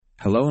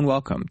Hello and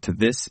welcome to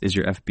This Is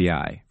Your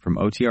FBI from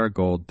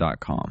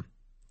OTRGold.com.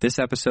 This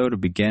episode will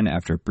begin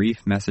after a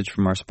brief message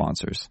from our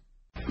sponsors.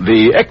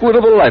 The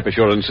Equitable Life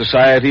Assurance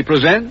Society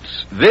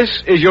presents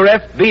This Is Your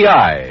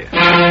FBI.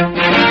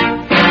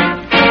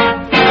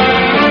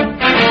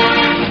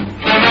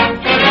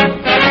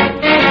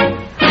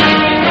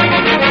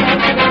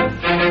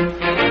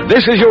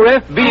 This is Your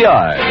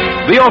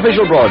FBI, the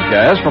official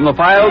broadcast from the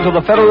files of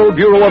the Federal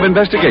Bureau of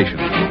Investigation.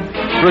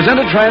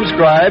 Presented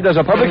transcribed as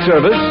a public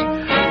service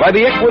by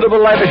the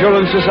Equitable Life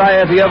Assurance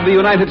Society of the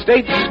United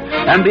States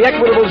and the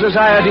Equitable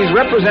Society's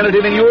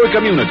representative in your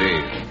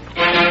community.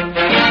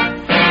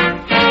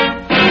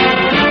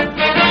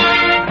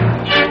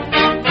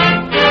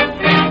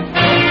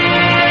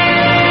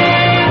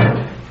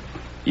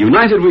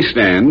 United we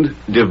stand,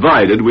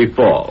 divided we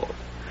fall.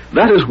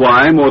 That is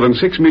why more than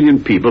 6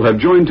 million people have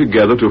joined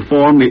together to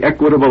form the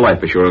Equitable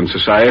Life Assurance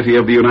Society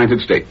of the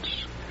United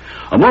States.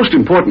 A most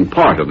important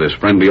part of this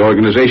friendly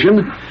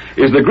organization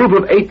is the group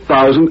of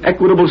 8,000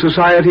 Equitable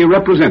Society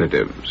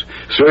representatives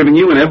serving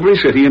you in every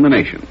city in the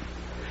nation.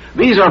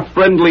 These are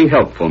friendly,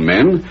 helpful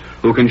men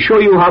who can show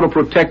you how to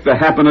protect the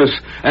happiness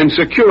and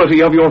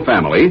security of your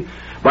family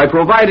by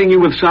providing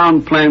you with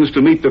sound plans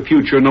to meet the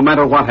future no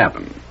matter what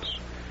happens.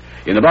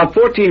 In about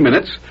 14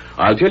 minutes,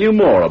 I'll tell you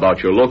more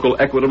about your local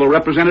Equitable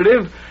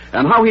representative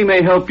and how he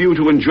may help you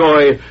to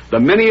enjoy the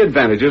many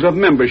advantages of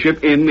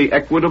membership in the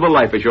Equitable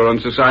Life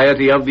Assurance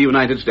Society of the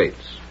United States.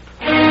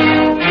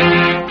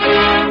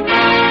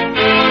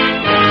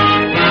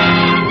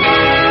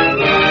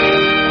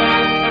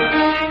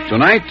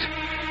 Tonight,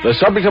 the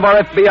subject of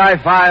our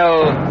FBI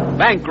file,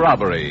 bank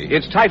robbery.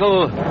 Its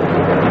title,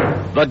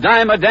 The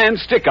Dime-A-Dan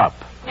Stick-Up.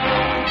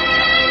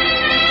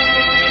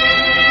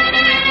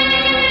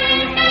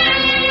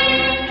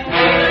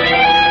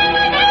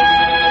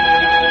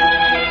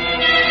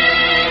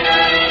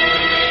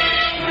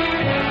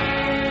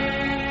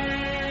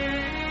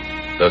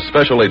 The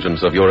special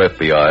agents of your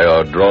FBI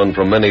are drawn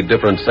from many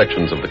different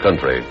sections of the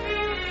country.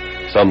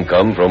 Some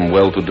come from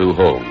well-to-do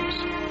homes.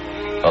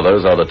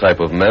 Others are the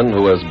type of men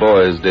who as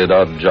boys did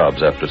odd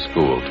jobs after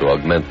school to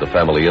augment the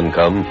family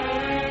income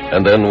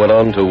and then went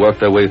on to work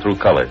their way through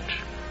college.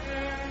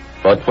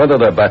 But whether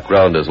their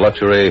background is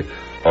luxury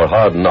or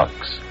hard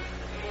knocks,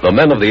 the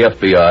men of the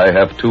FBI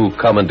have two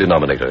common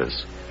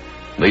denominators.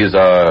 These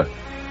are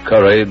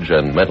courage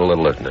and mental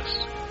alertness.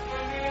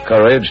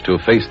 Courage to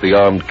face the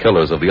armed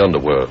killers of the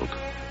underworld.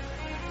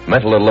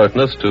 Mental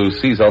alertness to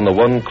seize on the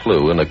one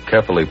clue in a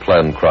carefully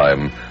planned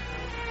crime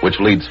which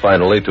leads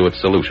finally to its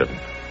solution.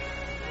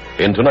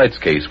 In tonight's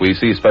case, we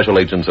see special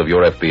agents of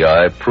your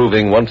FBI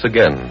proving once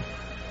again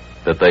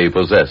that they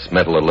possess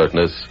mental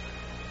alertness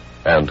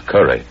and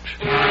courage.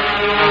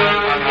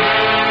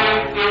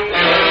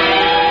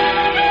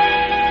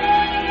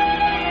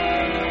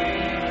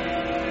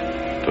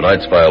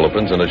 Tonight's file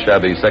opens in a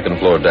shabby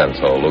second-floor dance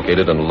hall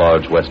located in a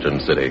large western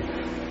city.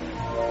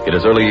 It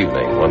is early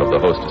evening. One of the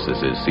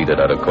hostesses is seated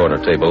at a corner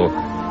table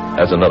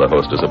as another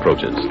hostess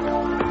approaches.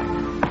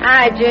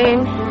 Hi,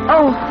 Jane.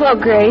 Oh, hello,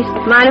 Grace.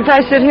 Mind if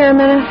I sit here a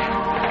minute?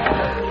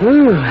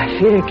 Ooh, I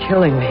feel it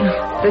killing me.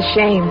 It's a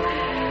shame.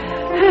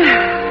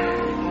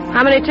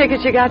 How many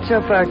tickets you got so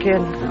far,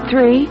 kid?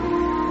 3.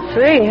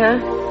 3, huh?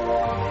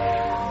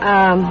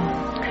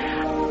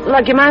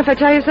 Look, you mind if I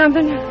tell you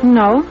something?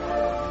 No.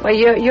 Well,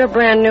 you're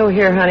brand new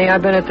here, honey.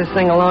 I've been at this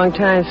thing a long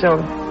time,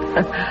 so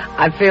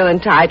I feel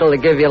entitled to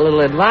give you a little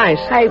advice.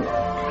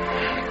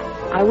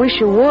 I wish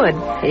you would.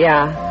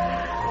 Yeah.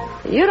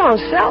 You don't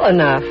sell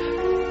enough.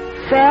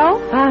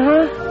 Sell?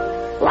 Uh-huh.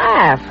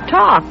 Laugh,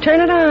 talk, turn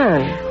it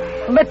on.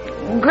 But,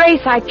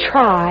 Grace, I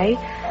try.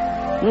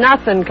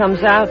 Nothing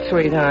comes out,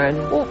 sweetheart.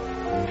 Well,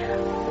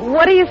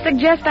 what do you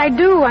suggest I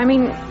do? I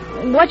mean,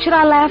 what should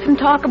I laugh and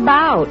talk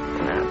about?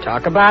 Now,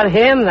 talk about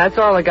him. That's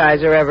all the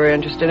guys are ever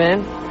interested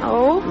in.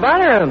 Oh?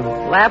 Butter him.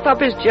 Laugh up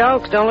his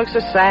jokes. Don't look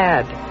so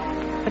sad.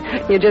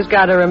 You just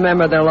got to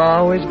remember there'll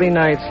always be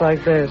nights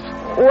like this.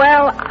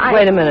 Well,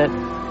 Wait a minute.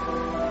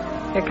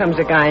 Here comes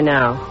a guy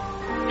now.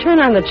 Turn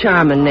on the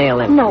charm and nail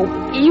him. No,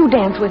 you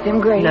dance with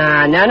him, Grace.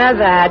 Nah, none of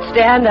that.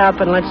 Stand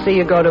up and let's see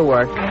you go to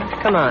work.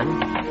 Come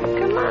on.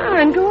 Come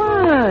on, go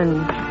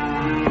on.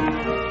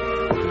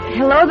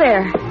 Hello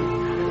there.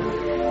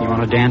 You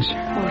want to dance?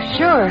 Oh,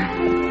 sure.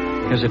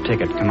 Here's a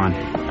ticket. Come on.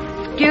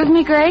 Excuse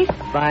me, Grace?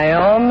 By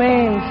all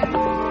means.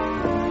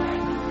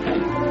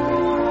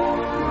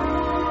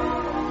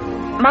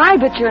 My,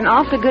 but you're an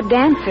awfully good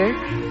dancer.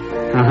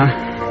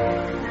 Uh-huh.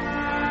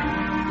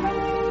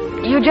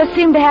 You just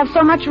seem to have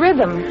so much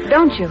rhythm,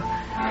 don't you?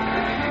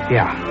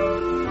 Yeah.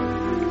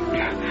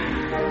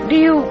 Do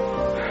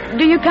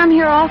you come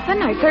here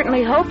often? I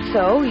certainly hope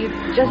so. You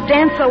just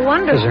dance so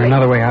wonderfully. Is there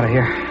another way out of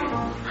here?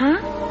 Huh?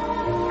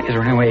 Is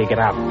there any way you get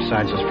out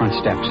besides those front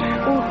steps?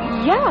 Oh,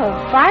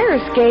 yeah, fire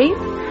escape.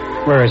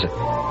 Where is it?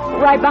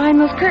 Right behind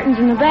those curtains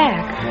in the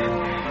back.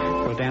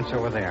 We'll dance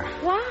over there.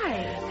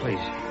 Why?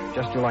 Please,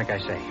 just do like I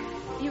say.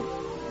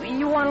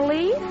 You want to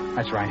leave?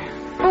 That's right.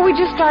 Well, we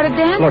just started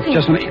dancing. Look,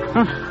 just let me...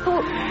 Huh?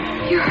 Oh,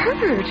 you're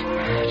hurt.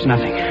 It's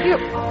nothing.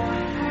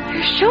 You're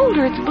Your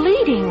shoulder, it's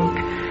bleeding.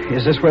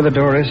 Is this where the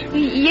door is?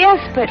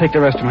 Yes, but... Take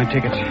the rest of my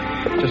tickets.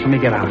 Just let me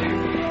get out.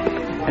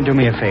 And do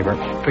me a favor.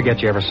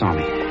 Forget you ever saw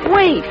me.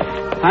 Wait.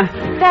 Huh?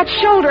 That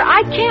shoulder,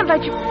 I can't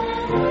let you...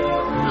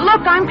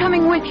 Look, I'm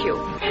coming with you.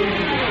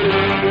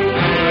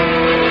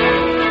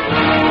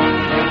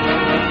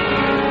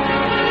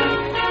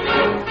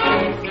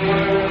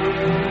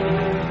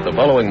 The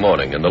following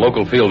morning, in the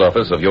local field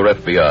office of your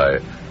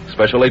FBI,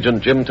 Special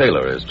Agent Jim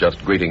Taylor is just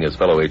greeting his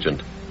fellow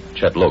agent,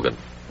 Chet Logan.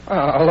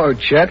 Hello,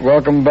 Chet.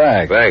 Welcome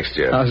back. Thanks,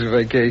 Jim. How's your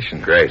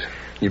vacation? Great.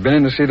 You been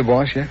in to see the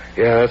boss yet?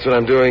 Yeah, that's what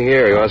I'm doing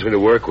here. He wants me to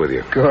work with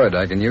you. Good.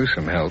 I can use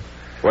some help.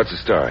 What's the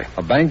story?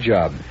 A bank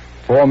job.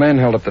 4 men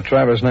held up the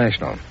Traverse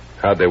National.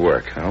 How'd they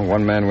work? Well,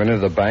 1 man went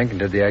into the bank and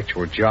did the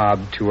actual job.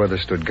 2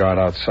 others stood guard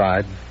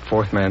outside.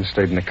 4th man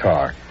stayed in the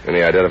car.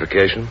 Any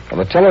identification?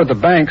 Well, the teller at the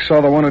bank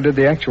saw the one who did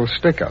the actual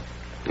stick-up.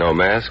 No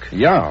mask?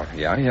 Yeah.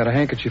 He had a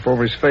handkerchief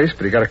over his face,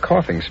 but he got a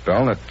coughing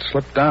spell and it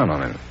slipped down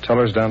on him.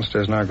 Teller's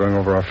downstairs now going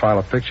over our file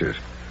of pictures.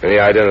 Any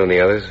idea on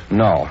the others?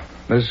 No.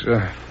 There's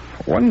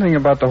one thing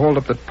about the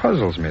holdup that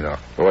puzzles me, though.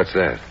 Well, what's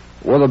that?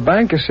 Well, the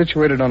bank is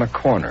situated on a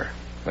corner.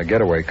 The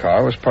getaway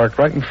car was parked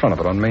right in front of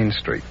it on Main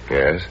Street.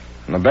 Yes?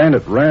 When the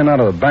bandit ran out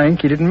of the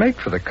bank, he didn't make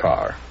for the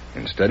car.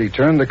 Instead, he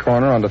turned the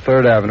corner onto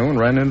 3rd Avenue and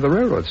ran into the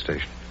railroad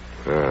station.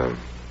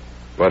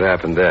 What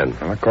happened then?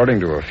 Well, according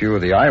to a few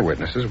of the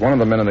eyewitnesses, one of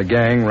the men in the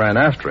gang ran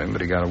after him,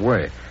 but he got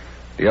away.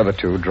 The other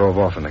 2 drove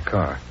off in the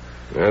car.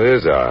 That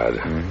is odd.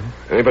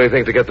 Mm-hmm. Anybody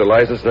think to get the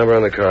license number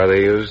on the car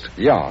they used?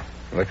 Yeah.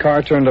 The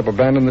car turned up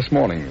abandoned this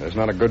morning. There's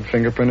not a good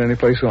fingerprint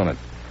anyplace on it.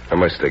 How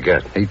much did they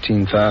get?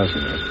 $18,000.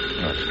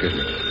 Oh, excuse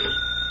me.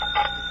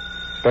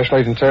 Special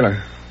Agent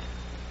Taylor.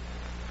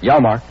 Yeah,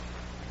 Mark.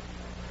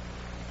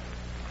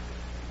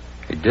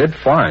 He did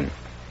fine.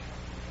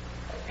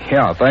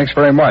 Yeah, thanks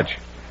very much.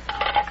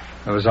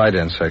 That was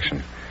ident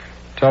section.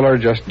 Teller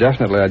just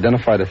definitely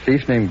identified a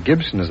thief named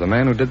Gibson as the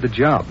man who did the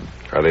job.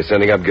 Are they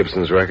sending up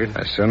Gibson's record?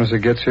 As soon as it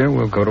gets here,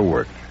 we'll go to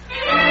work.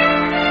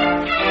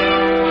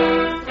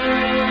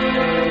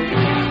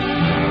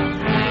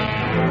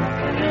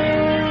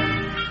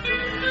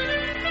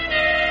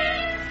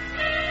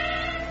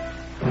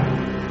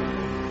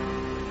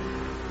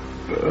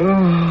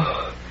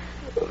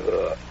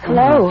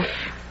 Hello.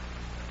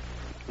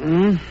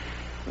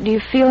 Do you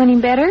feel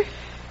any better?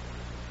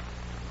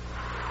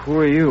 Who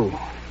are you?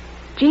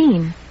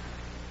 Jean.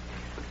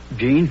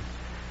 Jean?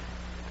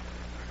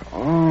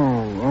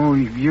 Oh,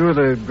 you're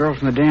the girl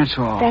from the dance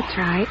hall. That's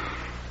right.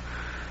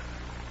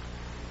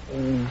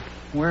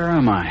 Where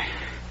am I?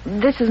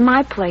 This is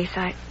my place.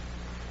 I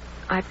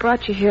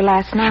brought you here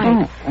last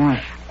night.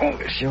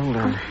 The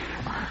shoulder.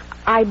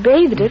 I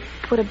bathed it,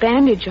 put a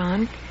bandage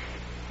on.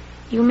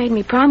 You made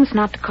me promise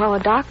not to call a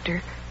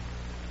doctor.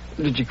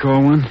 Did you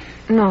call one?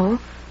 No.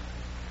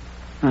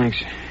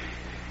 Thanks.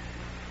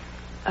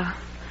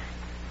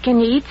 Can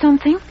you eat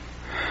something?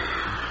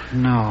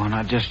 No,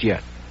 not just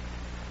yet.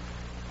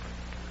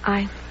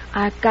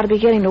 I've got to be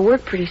getting to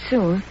work pretty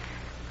soon.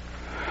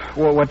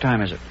 Well, what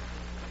time is it?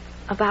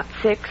 About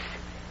 6.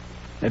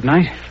 At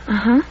night?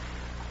 Uh-huh.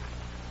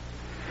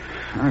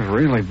 I've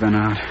really been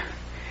out.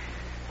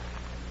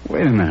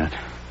 Wait a minute.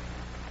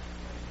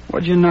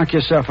 What'd you knock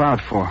yourself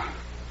out for?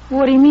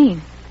 What do you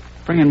mean?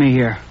 Bringing me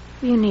here.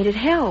 You needed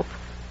help.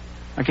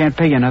 I can't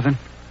pay you nothing.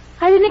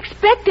 I didn't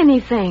expect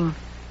anything.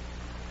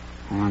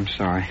 Oh, I'm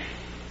sorry.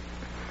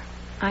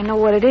 I know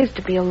what it is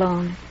to be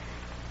alone.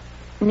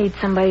 Need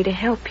somebody to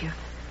help you.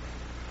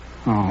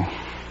 Oh.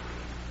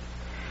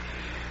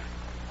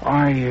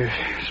 I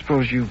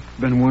suppose you've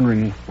been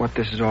wondering what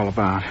this is all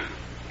about.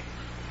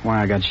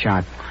 Why I got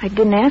shot. I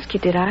didn't ask you,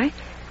 did I?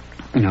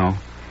 No.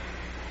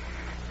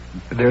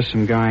 There's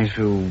some guys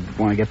who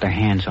want to get their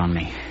hands on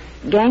me.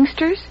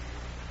 Gangsters?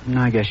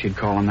 I guess you'd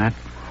call them that.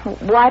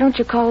 Why don't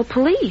you call the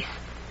police?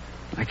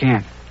 I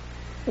can't.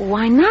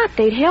 Why not?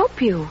 They'd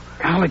help you.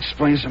 I'll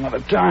explain some other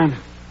time.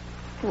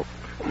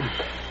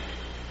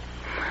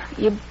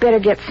 You better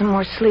get some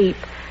more sleep.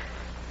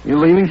 You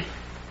leaving?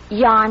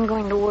 Yeah, I'm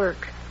going to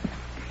work.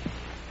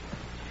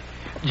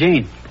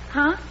 Jean.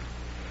 Huh?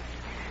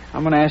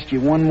 I'm going to ask you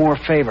one more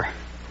favor.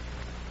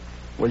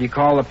 Will you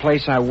call the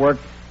place I work?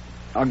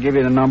 I'll give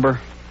you the number.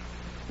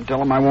 And tell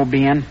them I won't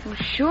be in. Well,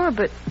 sure,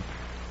 but...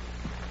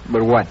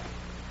 But what?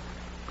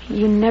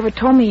 You never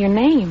told me your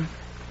name.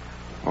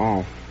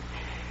 Oh.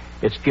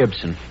 It's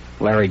Gibson.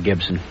 Larry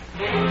Gibson.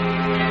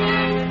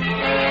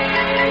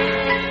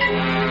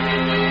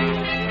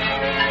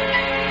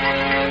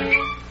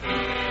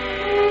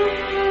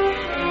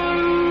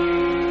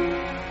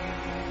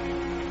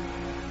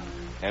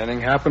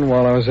 Anything happened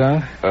while I was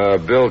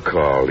out? Bill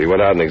called. He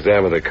went out and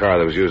examined the car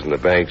that was used in the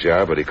bank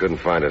job, but he couldn't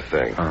find a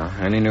thing.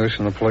 Any news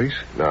from the police?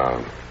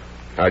 No.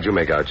 How'd you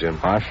make out, Jim?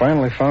 I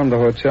finally found the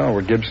hotel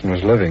where Gibson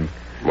was living.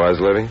 Was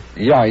living?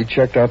 Yeah, he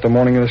checked out the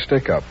morning of the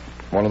stick-up.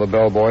 One of the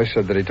bellboys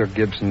said that he took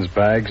Gibson's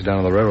bags down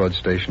to the railroad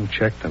station,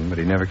 checked them, but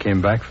he never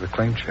came back for the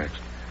claim checks.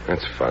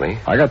 That's funny.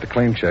 I got the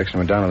claim checks and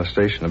went down to the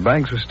station. The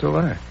bags were still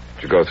there.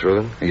 Did you go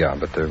through them? Yeah,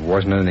 but there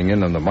wasn't anything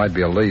in them that might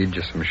be a lead,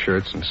 just some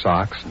shirts and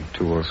socks and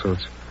tools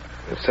suits.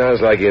 It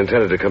sounds like he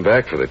intended to come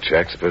back for the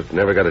checks, but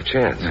never got a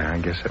chance. Yeah, I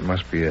guess that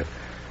must be it.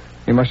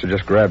 He must have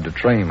just grabbed a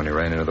train when he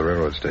ran into the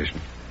railroad station.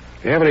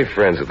 Do you have any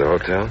friends at the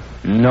hotel?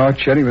 No,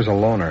 Chet, he was a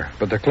loner.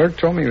 But the clerk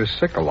told me he was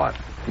sick a lot.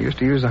 He used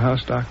to use the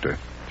house doctor.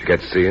 Did you get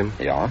to see him?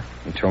 Yeah.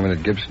 He told me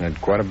that Gibson had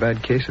quite a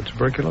bad case of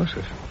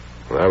tuberculosis.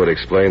 Well, that would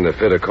explain the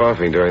fit of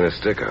coughing during the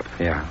stick-up.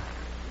 Yeah.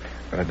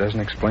 But it doesn't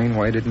explain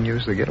why he didn't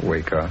use the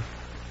getaway car.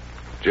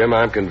 Jim,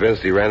 I'm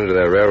convinced he ran into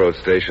that railroad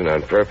station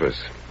on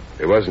purpose.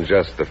 It wasn't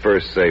just the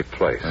first safe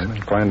place. I'm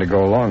inclined to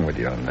go along with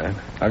you on that.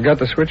 I've got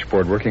the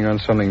switchboard working on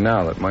something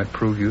now that might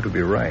prove you to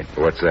be right.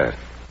 What's that?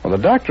 Well,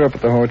 the doctor up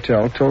at the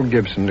hotel told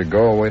Gibson to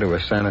go away to a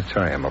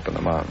sanitarium up in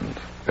the mountains.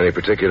 Any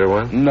particular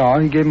one? No,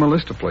 he gave him a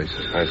list of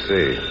places. I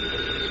see.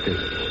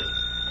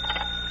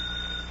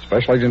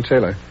 Special Agent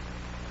Taylor.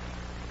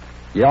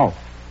 Yo.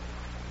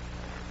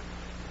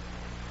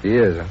 He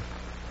is, huh?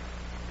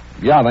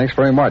 Yeah, thanks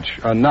very much.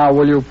 Now,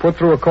 will you put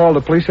through a call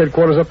to police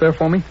headquarters up there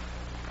for me?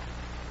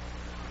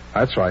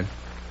 That's right.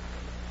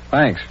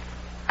 Thanks.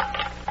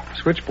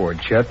 Switchboard,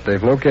 Chet.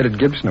 They've located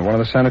Gibson at one of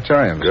the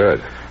sanitariums.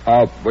 Good.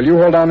 Will you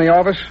hold down the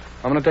office?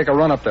 I'm going to take a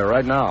run up there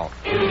right now.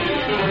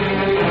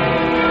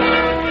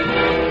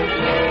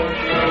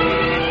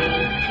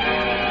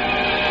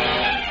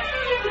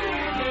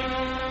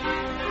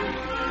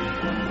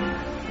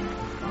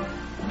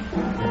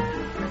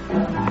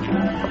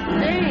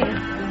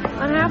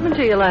 What happened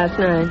to you last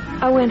night?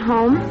 I went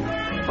home.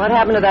 What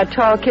happened to that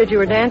tall kid you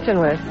were dancing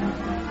with?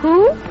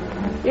 Who?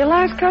 Your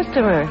last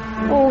customer.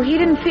 Oh, he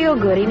didn't feel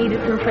good. He needed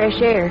some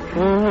fresh air.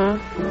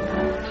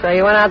 Mm-hmm. So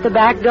you went out the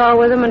back door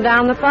with him and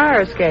down the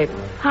fire escape.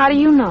 How do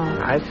you know?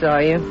 I saw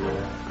you.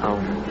 Oh.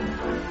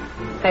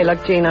 Hey,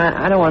 look, Gene,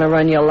 I don't want to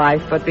run your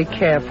life, but be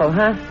careful,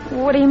 huh?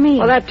 What do you mean?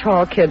 Well, that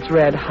tall kid's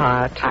red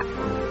hot.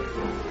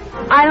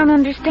 I don't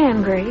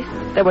understand, Grace.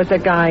 There was a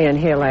guy in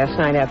here last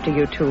night after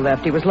you two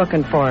left. He was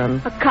looking for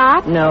him. A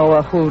cop? No,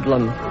 a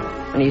hoodlum.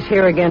 And he's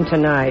here again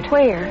tonight.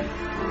 Where?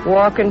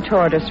 Walking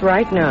toward us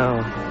right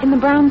now. In the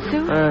brown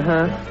suit?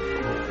 Uh-huh.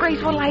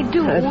 Grace, what'll I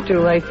do? It's too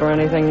late for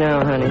anything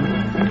now, honey.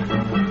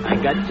 I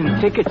got some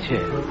tickets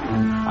here.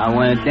 I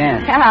want to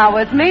dance. Ah,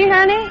 with me,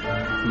 honey?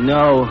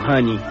 No,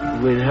 honey,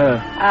 with her.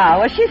 Oh,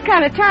 well, she's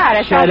kind of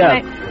tired. Shut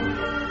up.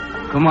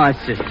 Come on,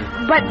 sister.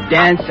 But...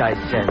 Dance, I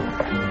said.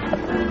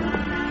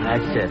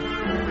 That's it.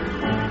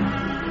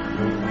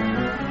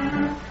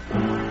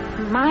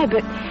 My,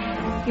 but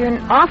you're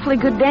an awfully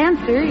good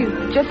dancer.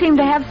 You just seem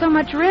to have so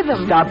much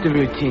rhythm. Stop the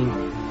routine.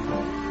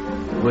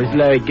 It was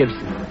Larry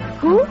Gibson.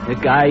 Who? The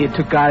guy you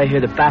took out of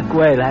here the back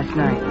way last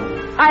night.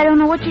 I don't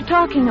know what you're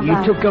talking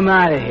about. You took him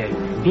out of here.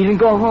 He didn't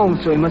go home,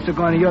 so he must have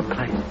gone to your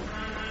place.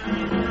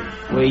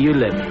 Where you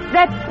live.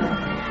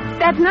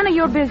 That's none of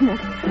your business.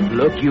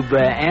 Look, you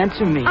better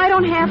answer me. I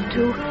don't have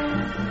to.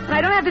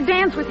 I don't have to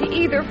dance with you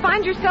either.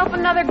 Find yourself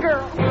another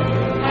girl.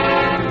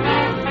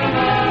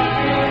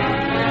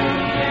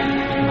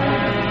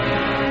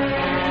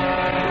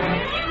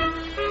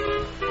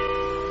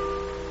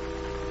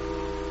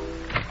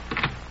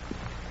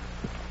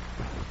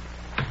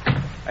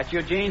 That's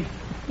you, Gene?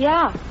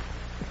 Yeah.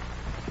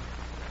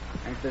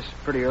 Ain't this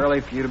pretty early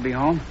for you to be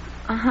home?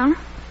 Uh-huh.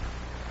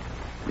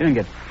 You didn't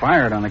get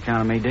fired on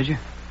account of me, did you?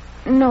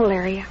 No,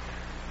 Larry.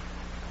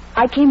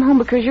 I came home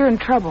because you're in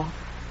trouble.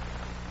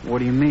 What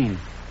do you mean?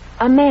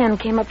 A man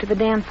came up to the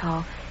dance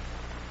hall.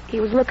 He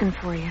was looking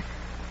for you.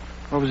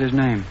 What was his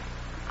name?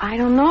 I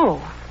don't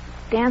know.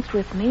 Danced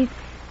with me.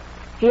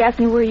 He asked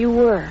me where you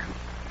were.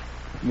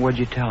 What'd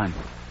you tell him?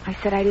 I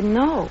said I didn't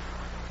know.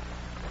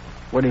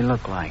 What'd he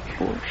look like?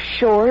 Oh,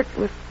 short,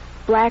 with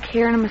black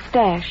hair and a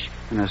mustache.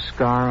 And a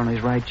scar on his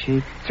right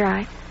cheek? That's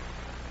right.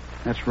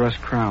 That's Russ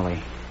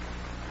Crowley.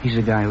 He's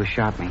the guy who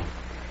shot me.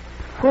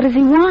 What does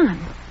he want?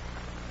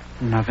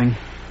 Nothing.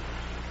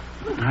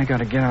 I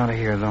gotta get out of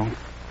here, though.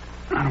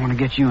 I don't want to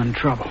get you in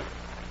trouble.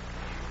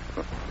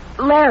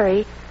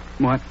 Larry.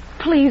 What?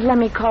 Please let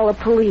me call the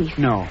police.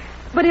 No.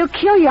 But he'll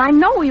kill you. I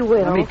know he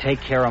will. Let me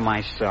take care of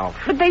myself.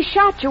 But they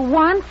shot you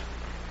once.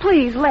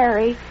 Please,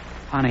 Larry.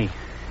 Honey,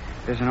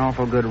 there's an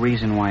awful good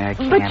reason why I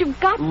can't. But you've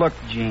got... Look,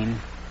 Gene.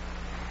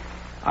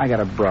 I got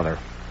a brother.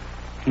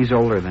 He's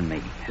older than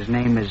me. His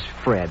name is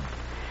Fred.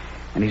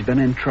 And he's been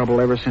in trouble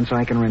ever since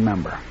I can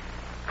remember.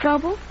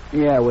 Trouble?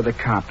 Yeah, with the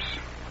cops.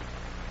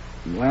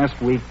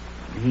 Last week,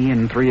 he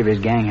and 3 of his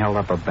gang held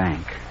up a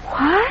bank.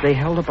 What? They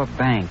held up a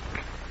bank.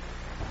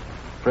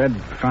 Fred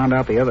found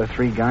out the other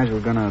 3 guys were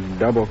going to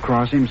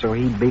double-cross him, so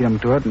he beat them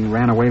to it and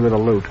ran away with the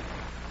loot.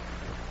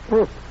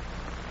 Well,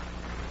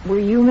 were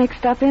you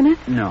mixed up in it?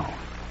 No.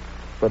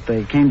 But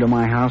they came to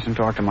my house and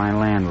talked to my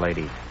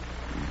landlady.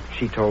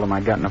 She told them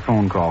I'd gotten a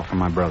phone call from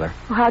my brother.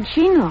 Well, how'd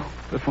she know?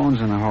 The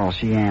phone's in the hall.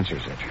 She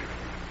answers it.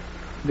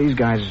 These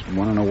guys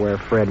want to know where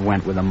Fred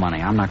went with the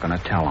money. I'm not going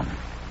to tell them.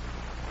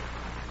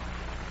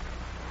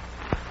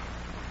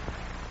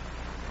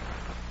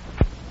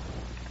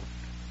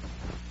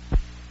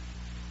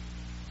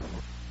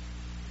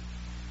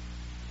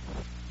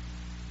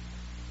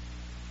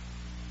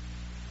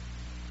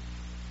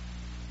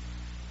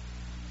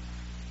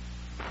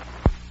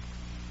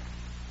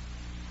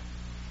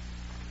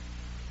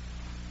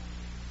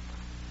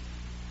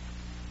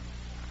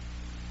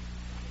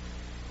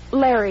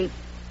 Larry,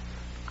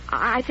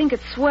 I think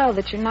it's swell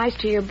that you're nice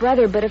to your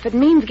brother, but if it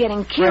means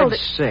getting killed...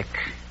 Fred's sick.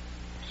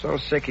 So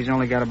sick he's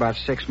only got about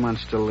 6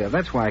 months to live.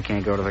 That's why I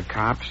can't go to the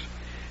cops.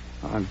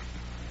 I'd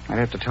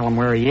have to tell him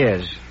where he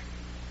is.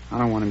 I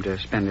don't want him to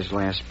spend his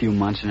last few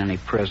months in any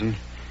prison.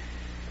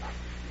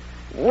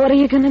 What are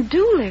you going to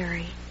do,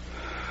 Larry?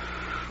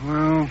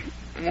 Well,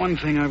 one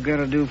thing I've got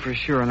to do for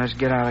sure, and that's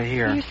get out of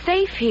here. You're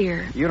safe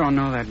here. You don't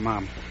know that,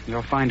 Mom.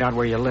 You'll find out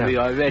where you live. We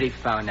already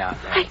found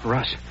out that.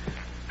 Russ.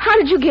 How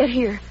did you get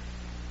here?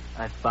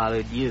 I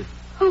followed you.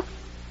 Oh.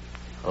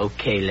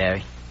 Okay,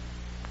 Larry.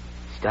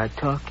 Start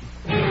talking.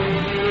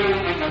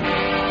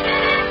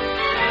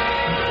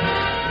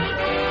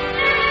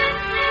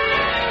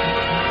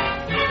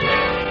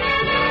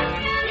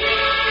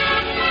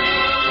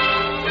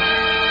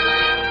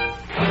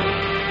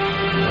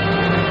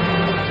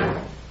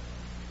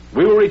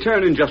 We will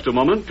return in just a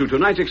moment to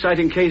tonight's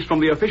exciting case from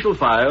the official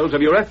files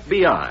of your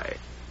FBI.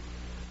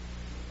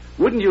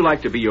 Wouldn't you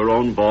like to be your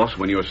own boss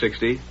when you're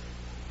 60?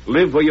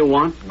 Live where you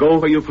want, go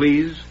where you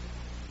please?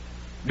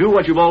 Do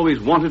what you've always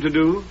wanted to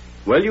do?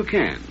 Well, you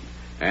can.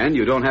 And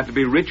you don't have to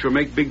be rich or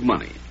make big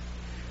money.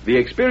 The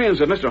experience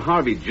of Mr.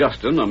 Harvey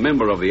Justin, a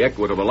member of the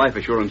Equitable Life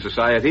Assurance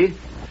Society,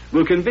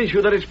 will convince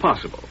you that it's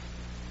possible.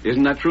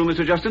 Isn't that true,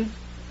 Mr. Justin?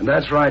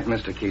 That's right,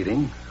 Mr.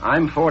 Keating.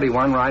 I'm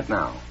 41 right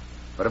now.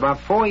 But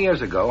about 4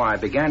 years ago, I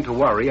began to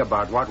worry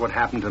about what would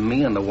happen to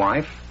me and the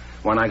wife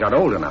when I got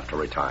old enough to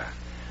retire.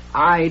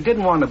 I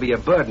didn't want to be a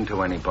burden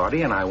to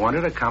anybody, and I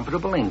wanted a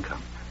comfortable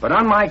income. But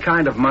on my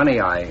kind of money,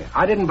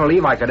 I didn't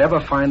believe I could ever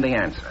find the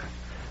answer.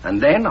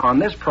 And then, on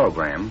this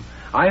program,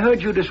 I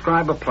heard you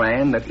describe a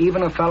plan that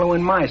even a fellow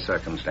in my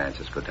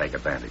circumstances could take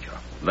advantage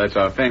of. That's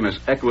our famous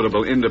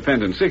Equitable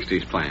Independent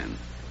 60s plan.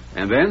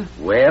 And then?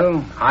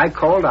 Well, I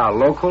called our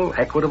local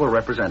Equitable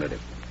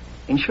representative.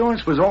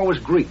 Insurance was always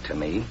Greek to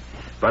me,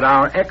 but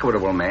our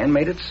Equitable man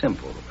made it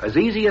simple, as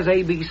easy as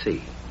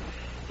ABC.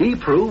 He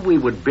proved we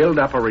would build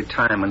up a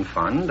retirement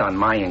fund on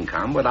my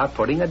income without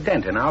putting a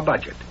dent in our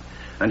budget,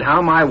 and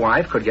how my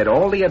wife could get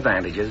all the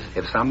advantages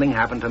if something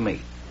happened to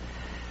me.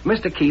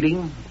 Mr.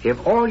 Keating,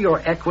 if all your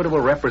Equitable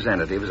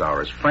representatives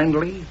are as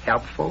friendly,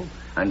 helpful,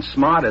 and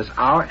smart as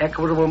our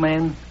Equitable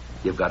man,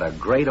 you've got a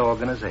great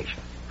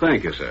organization.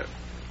 Thank you, sir.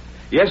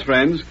 Yes,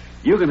 friends,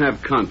 you can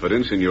have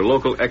confidence in your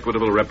local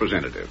Equitable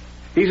representative.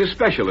 He's a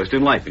specialist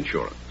in life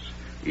insurance.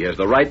 He has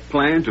the right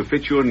plan to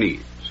fit your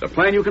needs, a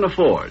plan you can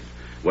afford,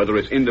 whether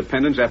it's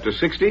independence after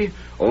 60,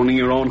 owning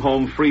your own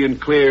home free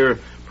and clear,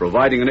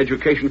 providing an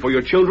education for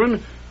your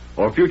children,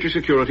 or future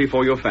security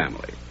for your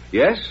family.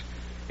 Yes,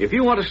 if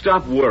you want to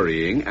stop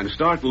worrying and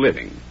start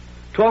living,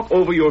 talk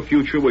over your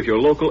future with your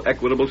local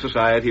Equitable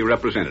Society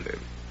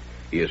representative.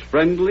 He is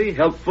friendly,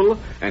 helpful,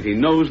 and he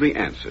knows the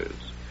answers.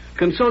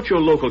 Consult your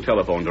local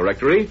telephone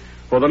directory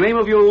for the name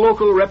of your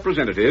local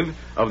representative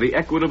of the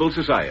Equitable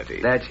Society.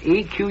 That's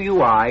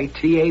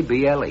EQUITABLE.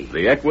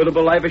 The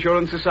Equitable Life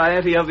Assurance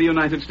Society of the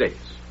United States.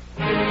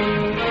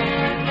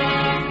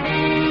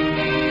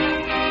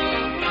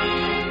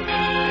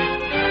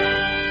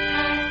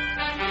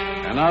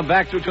 And now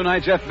back to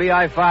tonight's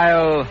FBI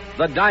file,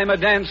 the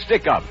Dime-A-Dance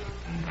Stick-Up.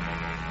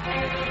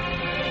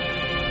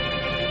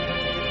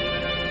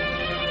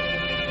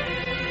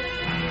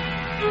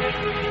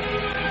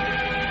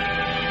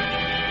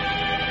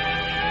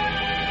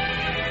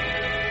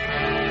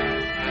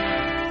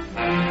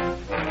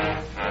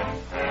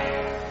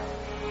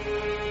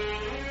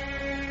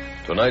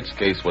 Tonight's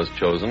case was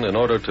chosen in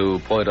order to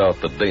point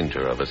out the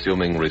danger of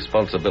assuming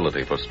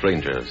responsibility for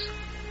strangers,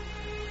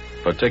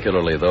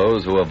 particularly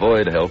those who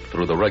avoid help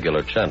through the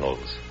regular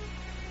channels.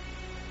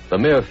 The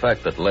mere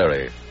fact that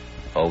Larry,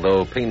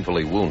 although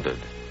painfully wounded,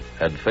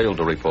 had failed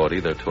to report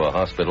either to a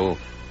hospital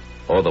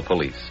or the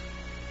police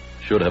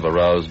should have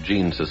aroused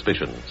Jean's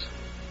suspicions.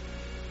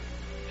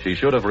 She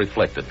should have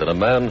reflected that a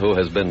man who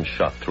has been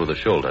shot through the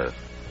shoulder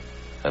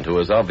and who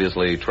is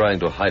obviously trying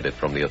to hide it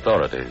from the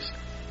authorities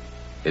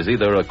is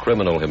either a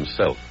criminal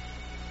himself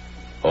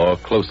or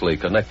closely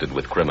connected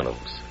with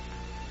criminals.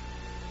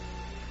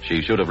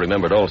 She should have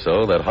remembered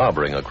also that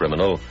harboring a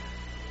criminal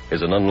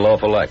is an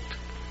unlawful act,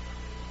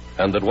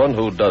 and that one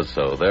who does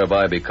so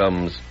thereby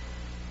becomes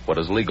what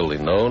is legally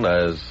known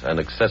as an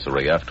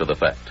accessory after the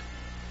fact.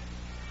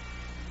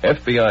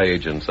 FBI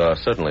agents are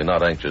certainly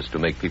not anxious to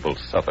make people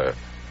suffer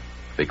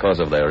because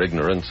of their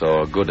ignorance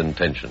or good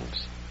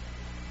intentions.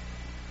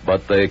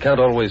 But they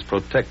can't always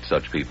protect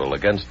such people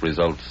against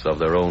results of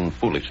their own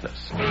foolishness.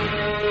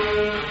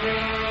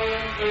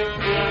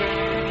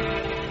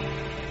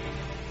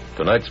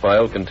 Tonight's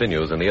file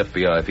continues in the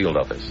FBI field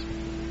office.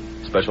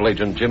 Special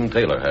Agent Jim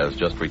Taylor has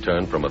just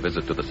returned from a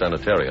visit to the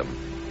sanitarium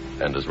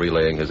and is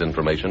relaying his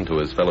information to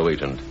his fellow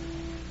agent,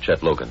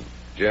 Chet Logan.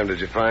 Jim, did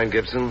you find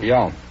Gibson?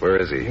 Yeah. Where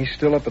is he? He's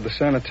still up at the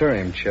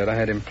sanitarium, Chet. I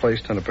had him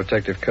placed under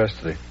protective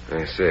custody.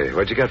 I see.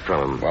 What'd you get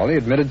from him? Well, he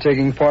admitted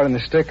taking part in the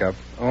stick-up.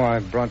 Oh, I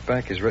brought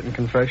back his written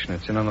confession.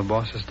 It's in on the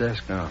boss's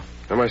desk now.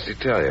 How much did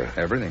he tell you?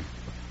 Everything.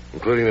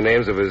 Including the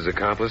names of his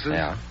accomplices?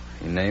 Yeah.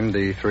 He named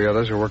the 3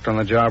 others who worked on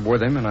the job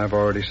with him, and I've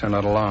already sent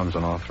out alarms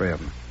on all 3 of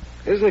them.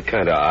 Isn't it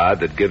kind of odd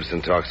that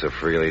Gibson talks so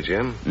freely,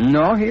 Jim?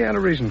 No, he had a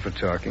reason for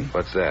talking.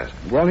 What's that?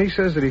 Well, he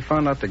says that he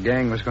found out the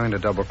gang was going to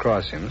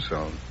double-cross him,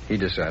 so he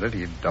decided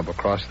he'd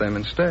double-cross them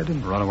instead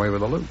and run away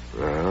with the loot.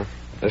 Uh-huh.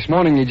 This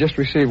morning, he just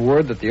received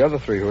word that the other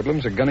 3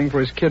 hoodlums are gunning for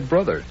his kid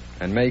brother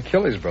and may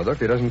kill his brother if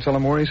he doesn't tell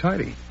him where he's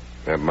hiding.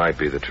 That might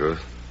be the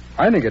truth.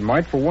 I think it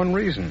might for one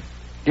reason.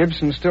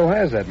 Gibson still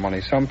has that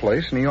money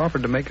someplace, and he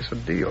offered to make us a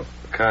deal.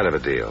 What kind of a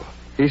deal?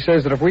 He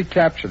says that if we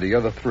capture the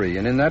other 3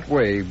 and in that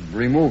way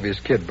remove his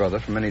kid brother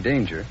from any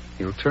danger,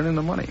 he'll turn in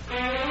the money.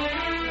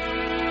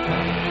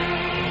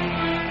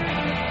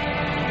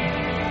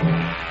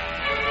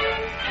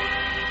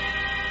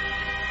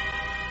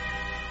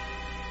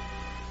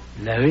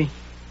 Larry?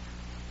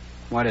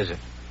 What is it?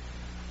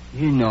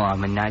 You know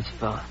I'm a nice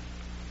fella.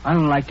 I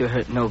don't like to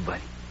hurt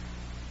nobody.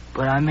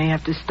 But I may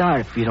have to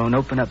start if you don't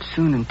open up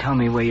soon and tell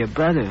me where your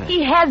brother is.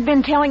 He has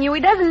been telling you.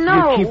 He doesn't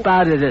know. You keep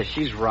out of this.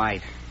 She's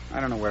right. I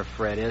don't know where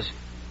Fred is.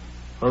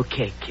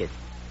 Okay, kid.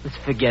 Let's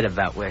forget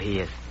about where he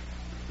is.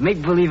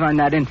 Make believe I'm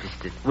not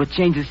interested. We'll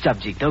change the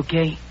subject,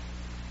 okay?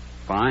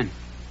 Fine.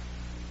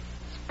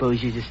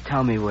 Suppose you just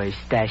tell me where he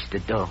stashed the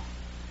dough.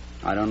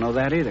 I don't know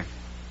that either.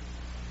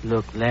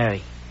 Look,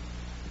 Larry,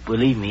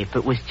 believe me, if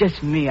it was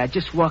just me, I'd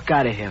just walk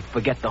out of here and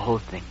forget the whole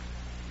thing.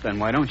 Then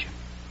why don't you?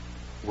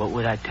 What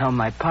would I tell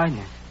my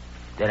partners?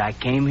 That I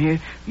came here,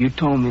 you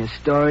told me a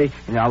story,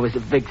 and I was a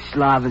big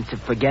slob and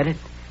said forget it?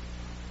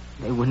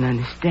 They wouldn't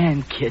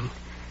understand, kid.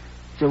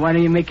 So why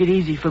don't you make it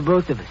easy for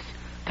both of us?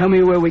 Tell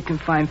me where we can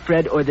find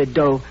Fred or the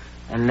dough,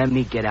 and let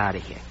me get out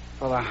of here.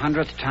 For the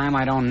 100th time,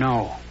 I don't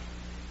know.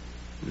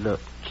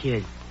 Look,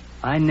 kid,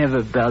 I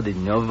never belted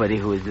nobody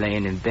who was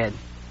laying in bed.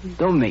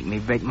 Don't make me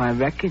break my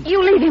record.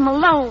 You leave him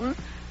alone.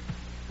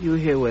 You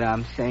hear what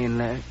I'm saying,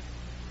 Larry?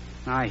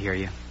 I hear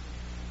you.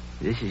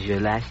 This is your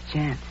last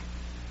chance.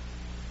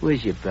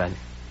 Where's your brother?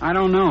 I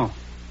don't know.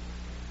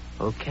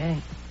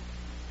 Okay.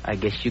 I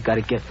guess you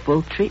gotta get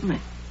full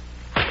treatment.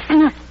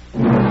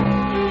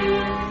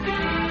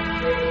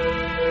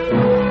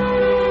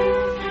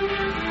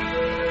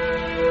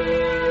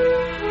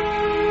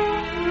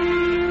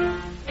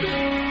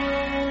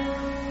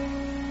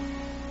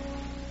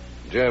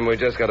 Jim, we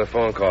just got a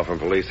phone call from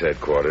police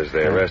headquarters.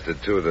 They arrested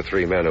 2 of the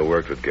 3 men who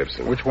worked with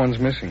Gibson. Which one's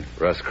missing?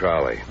 Russ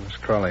Crowley. Russ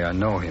Crowley, I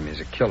know him.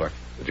 He's a killer.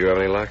 Did you have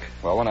any luck?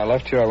 Well, when I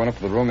left here, I went up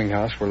to the rooming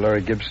house where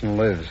Larry Gibson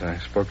lives. I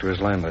spoke to his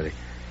landlady.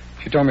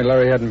 She told me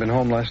Larry hadn't been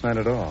home last night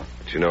at all.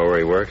 Did you know where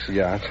he works?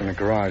 Yeah, it's in a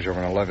garage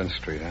over on 11th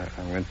Street. I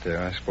went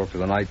there. I spoke to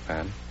the night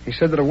man. He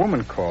said that a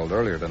woman called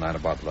earlier tonight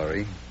about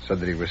Larry. Said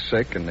that he was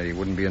sick and that he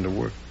wouldn't be into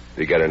work.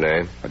 Did you get her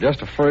name? Well,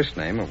 just a first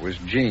name. It was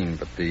Jean,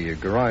 but the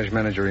garage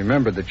manager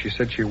remembered that she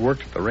said she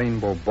worked at the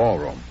Rainbow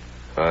Ballroom.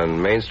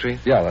 On Main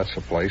Street? Yeah, that's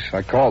the place.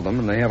 I called them,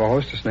 and they have a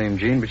hostess named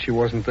Jean, but she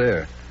wasn't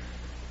there.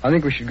 I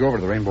think we should go over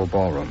to the Rainbow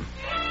Ballroom.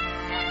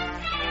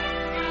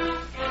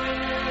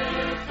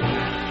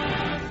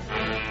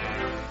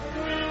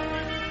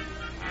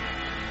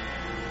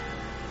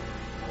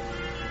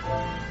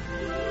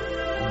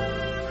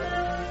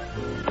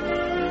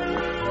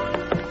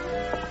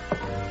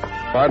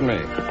 Pardon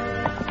me.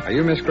 Are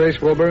you Miss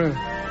Grace Wilbur?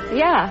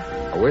 Yeah.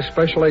 We're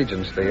special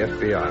agents of the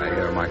FBI.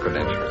 Here are my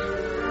credentials.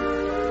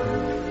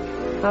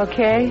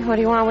 Okay, what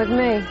do you want with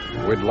me?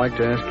 We'd like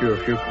to ask you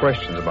a few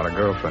questions about a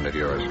girlfriend of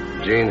yours.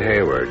 Jean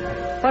Hayward.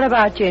 What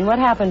about Jean? What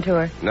happened to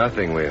her?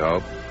 Nothing, we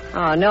hope.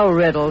 Oh, no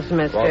riddles,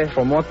 mister. Well,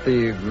 from what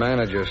the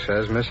manager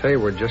says, Miss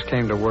Hayward just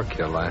came to work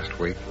here last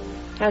week.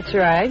 That's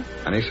right.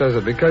 And he says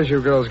that because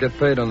you girls get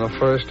paid on the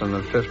 1st and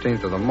the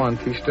 15th of the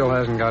month, he still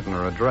hasn't gotten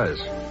her address.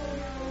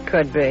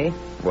 Could be.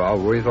 Well,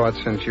 we thought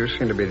since you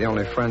seem to be the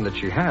only friend that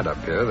she had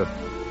up here,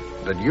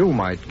 that you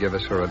might give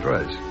us her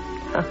address.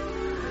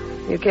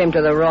 You came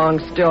to the wrong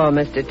store,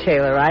 Mr.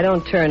 Taylor. I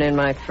don't turn in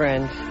my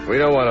friends. We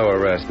don't want to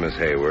arrest Miss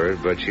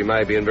Hayward, but she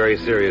might be in very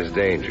serious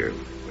danger.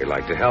 We'd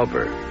like to help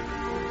her.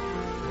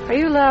 Are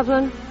you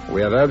Loveland?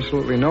 We have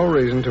absolutely no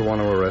reason to want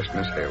to arrest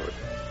Miss Hayward.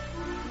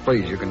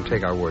 Please, you can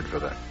take our word for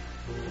that.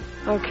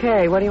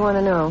 Okay, what do you want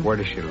to know? Where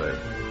does she live?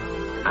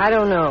 I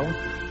don't know.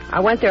 I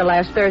went there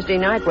last Thursday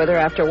night with her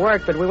after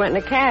work, but we went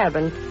in a cab,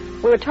 and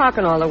we were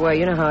talking all the way.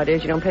 You know how it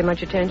is. You don't pay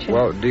much attention.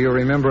 Well, do you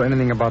remember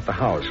anything about the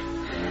house?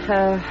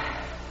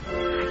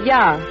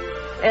 Yeah.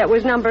 It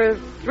was number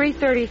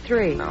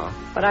 333. No.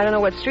 But I don't know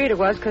what street it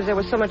was because there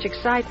was so much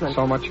excitement.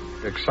 So much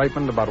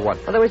excitement about what?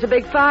 Well, there was a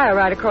big fire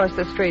right across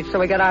the street, so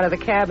we got out of the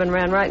cab and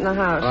ran right in the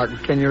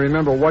house. Can you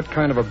remember what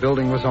kind of a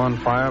building was on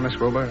fire, Miss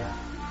Wilbur?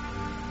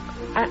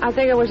 I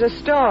think it was a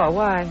store.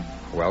 Why?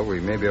 Well, we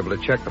may be able to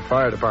check the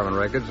fire department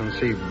records and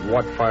see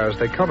what fires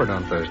they covered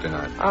on Thursday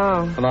night.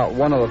 Oh. Now,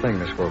 one other thing,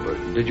 Miss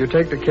Wilbur. Did you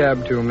take the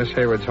cab to Miss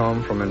Hayward's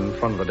home from in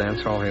front of the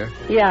dance hall here?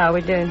 Yeah,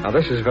 we did. Now,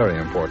 this is very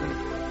important.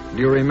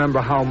 Do you remember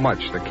how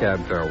much the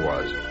cab fare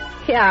was?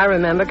 Yeah, I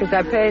remember because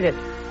I paid it.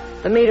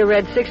 The meter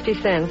read 60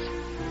 cents.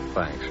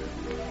 Thanks.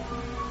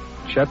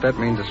 Chet, that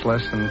means it's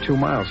less than 2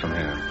 miles from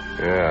here.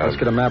 Yeah. Let's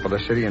get a map of the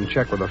city and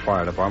check with the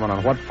fire department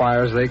on what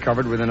fires they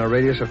covered within a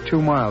radius of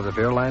 2 miles of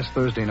here last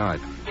Thursday night.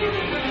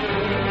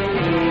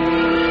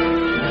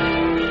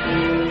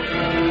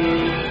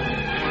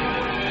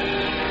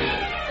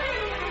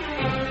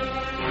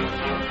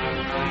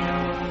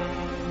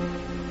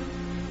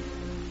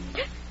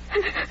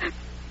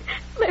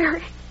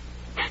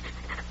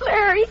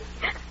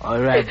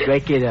 I'd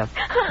break it up.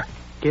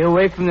 Get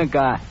away from the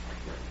guy.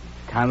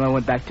 Time I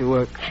went back to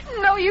work.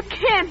 No, you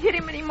can't hit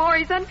him anymore.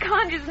 He's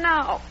unconscious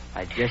now.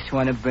 I just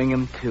want to bring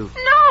him to.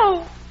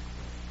 No!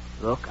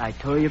 Look, I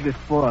told you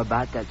before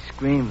about that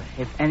screamer.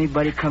 If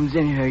anybody comes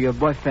in here, your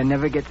boyfriend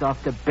never gets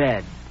off the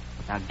bed.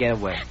 Now get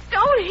away.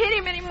 Don't hit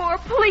him anymore,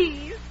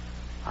 please.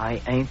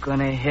 I ain't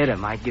gonna hit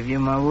him. I give you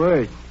my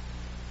word.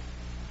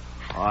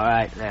 All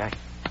right, Larry.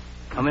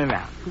 Come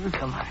around.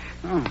 Come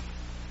on.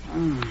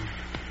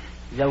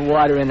 Is there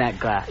water in that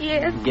glass?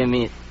 Yes. Give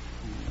me it.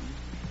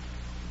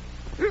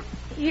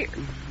 Here.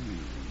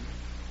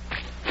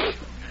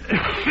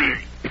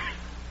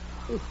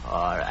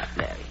 All right,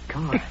 Larry.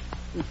 Come on.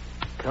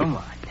 Come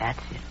on. That's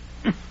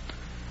it.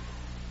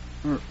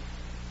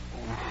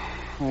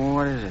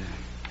 What is it?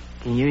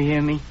 Can you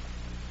hear me?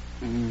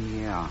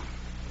 Yeah.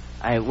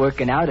 I ain't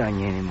working out on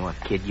you anymore,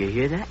 kid. You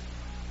hear that?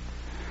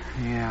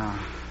 Yeah.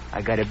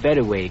 I got a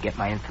better way to get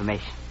my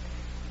information.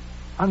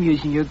 I'm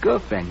using your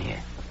girlfriend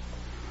here.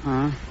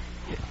 Huh?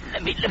 Here,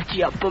 let me lift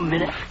you up a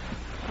minute.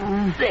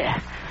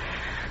 There.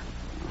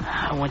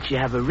 I want you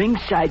to have a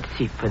ringside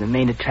seat for the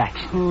main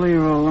attraction. Leave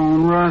her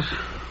alone, Russ.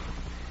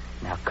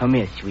 Now, come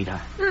here,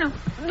 sweetheart. No,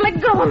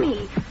 let go of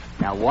me.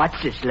 Now, watch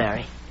this,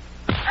 Larry.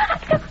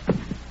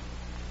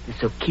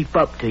 This'll keep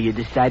up till you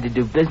decide to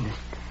do business.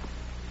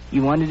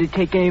 You wanted to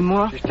take any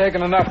more? She's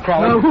taken enough,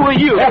 Crowley. Who are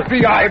you?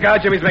 FBI.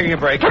 God, Jimmy's making a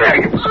break. Come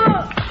here.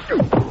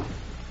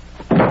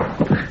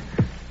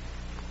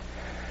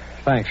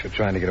 Thanks for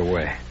trying to get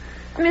away.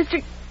 Mister,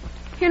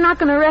 you're not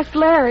going to arrest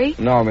Larry.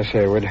 No, Miss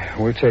Hayward.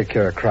 We'll take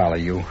care of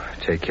Crowley. You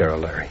take care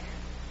of Larry.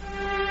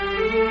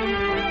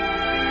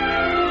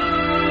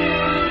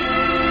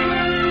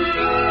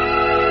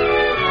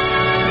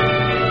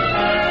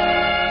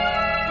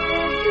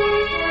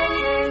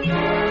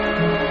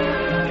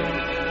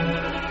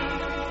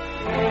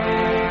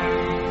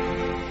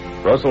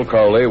 Russell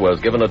Crowley was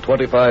given a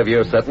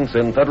 25-year sentence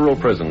in federal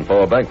prison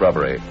for bank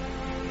robbery.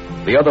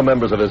 The other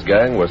members of his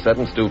gang were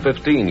sentenced to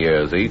 15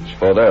 years each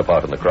for their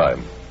part in the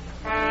crime.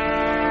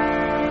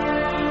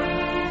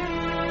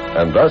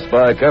 And thus,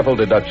 by careful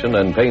deduction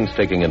and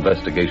painstaking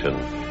investigation,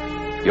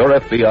 your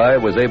FBI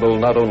was able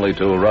not only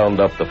to round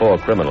up the 4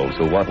 criminals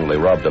who wantonly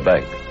robbed a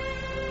bank,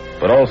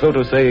 but also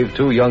to save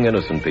 2 young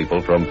innocent people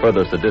from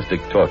further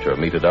sadistic torture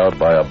meted out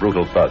by a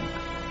brutal thug.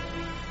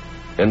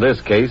 In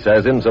this case,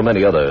 as in so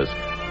many others,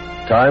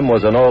 time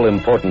was an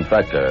all-important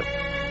factor,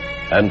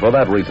 and for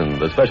that reason,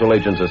 the special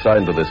agents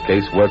assigned to this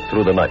case worked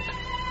through the night.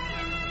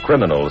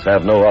 Criminals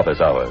have no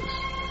office hours,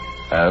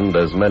 and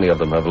as many of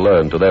them have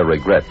learned to their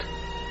regret,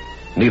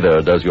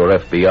 neither does your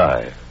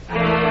FBI.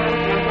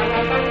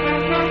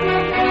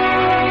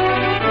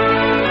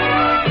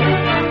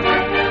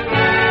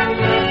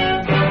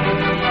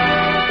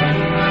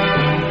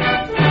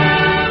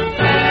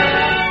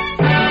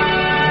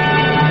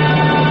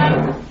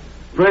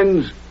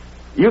 Friends,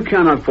 you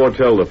cannot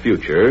foretell the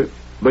future,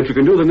 but you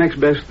can do the next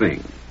best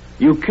thing.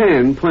 You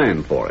can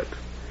plan for it.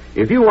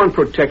 If you want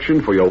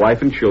protection for your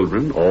wife and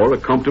children, or a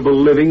comfortable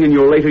living in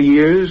your later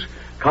years,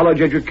 college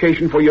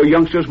education for your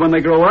youngsters when they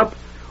grow up,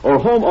 or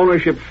home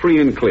ownership free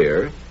and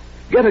clear,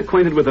 get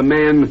acquainted with a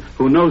man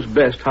who knows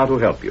best how to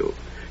help you,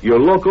 your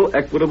local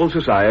Equitable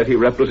Society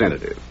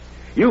representative.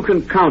 You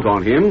can count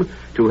on him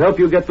to help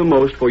you get the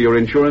most for your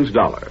insurance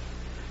dollar.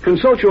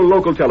 Consult your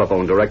local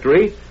telephone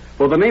directory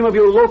for the name of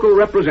your local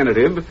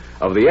representative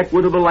of the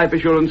Equitable Life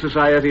Assurance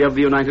Society of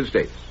the United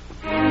States.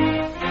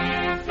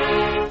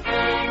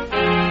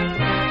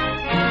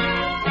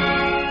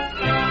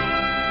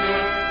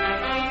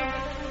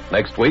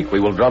 Next week, we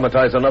will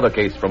dramatize another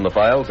case from the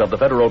files of the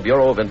Federal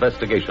Bureau of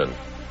Investigation.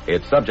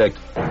 Its subject,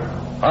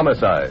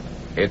 homicide.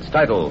 Its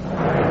title,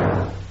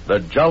 The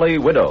Jolly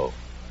Widow.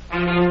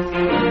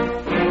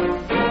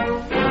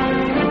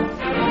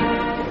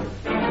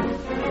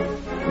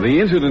 The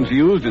incidents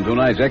used in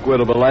tonight's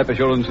Equitable Life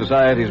Assurance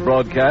Society's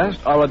broadcast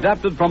are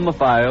adapted from the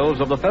files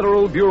of the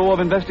Federal Bureau of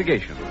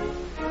Investigation.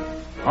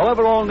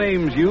 However, all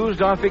names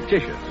used are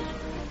fictitious,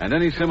 and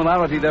any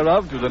similarity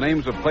thereof to the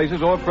names of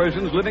places or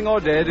persons living or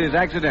dead is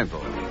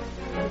accidental.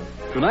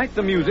 Tonight,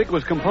 the music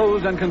was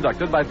composed and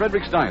conducted by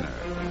Frederick Steiner.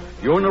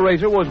 Your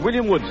narrator was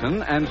William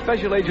Woodson, and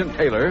Special Agent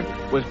Taylor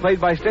was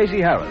played by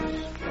Stacey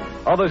Harris.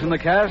 Others in the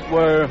cast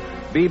were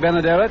B.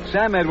 Benaderet,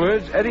 Sam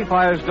Edwards, Eddie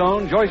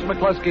Firestone, Joyce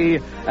McCluskey,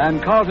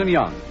 and Carlton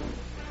Young.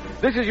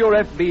 This Is Your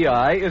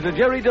FBI is a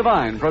Jerry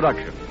Devine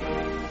production.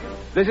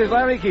 This is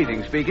Larry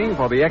Keating speaking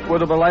for the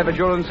Equitable Life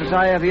Assurance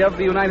Society of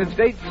the United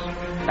States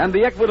and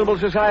the Equitable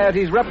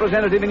Society's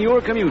representative in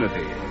your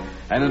community,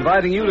 and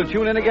inviting you to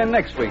tune in again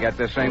next week at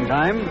this same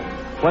time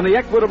when the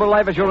Equitable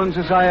Life Assurance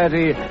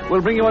Society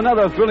will bring you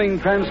another thrilling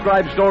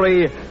transcribed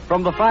story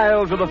from the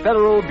files of the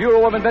Federal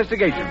Bureau of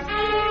Investigation.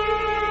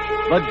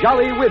 The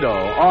Jolly Widow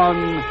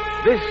on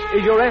This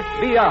Is Your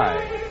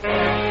FBI.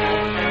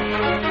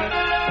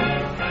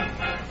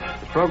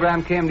 The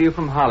program came to you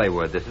from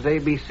Hollywood. This is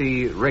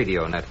ABC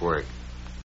Radio Network.